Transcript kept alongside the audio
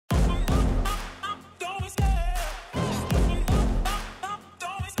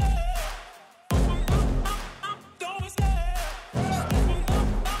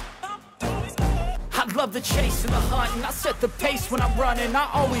love the chase and the hunt, and I set the pace when I'm running. I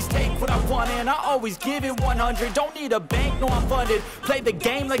always take what I want and I always give it 100. Don't need a bank, no I'm funded. Play the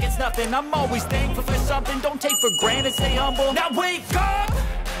game like it's nothing. I'm always thankful for something. Don't take for granted, stay humble. Now wake up,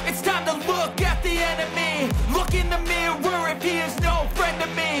 it's time to look at the enemy. Look in the mirror if he is no friend to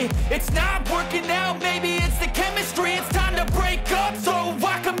me. It's not working out, maybe it's the chemistry. It's time to break up, so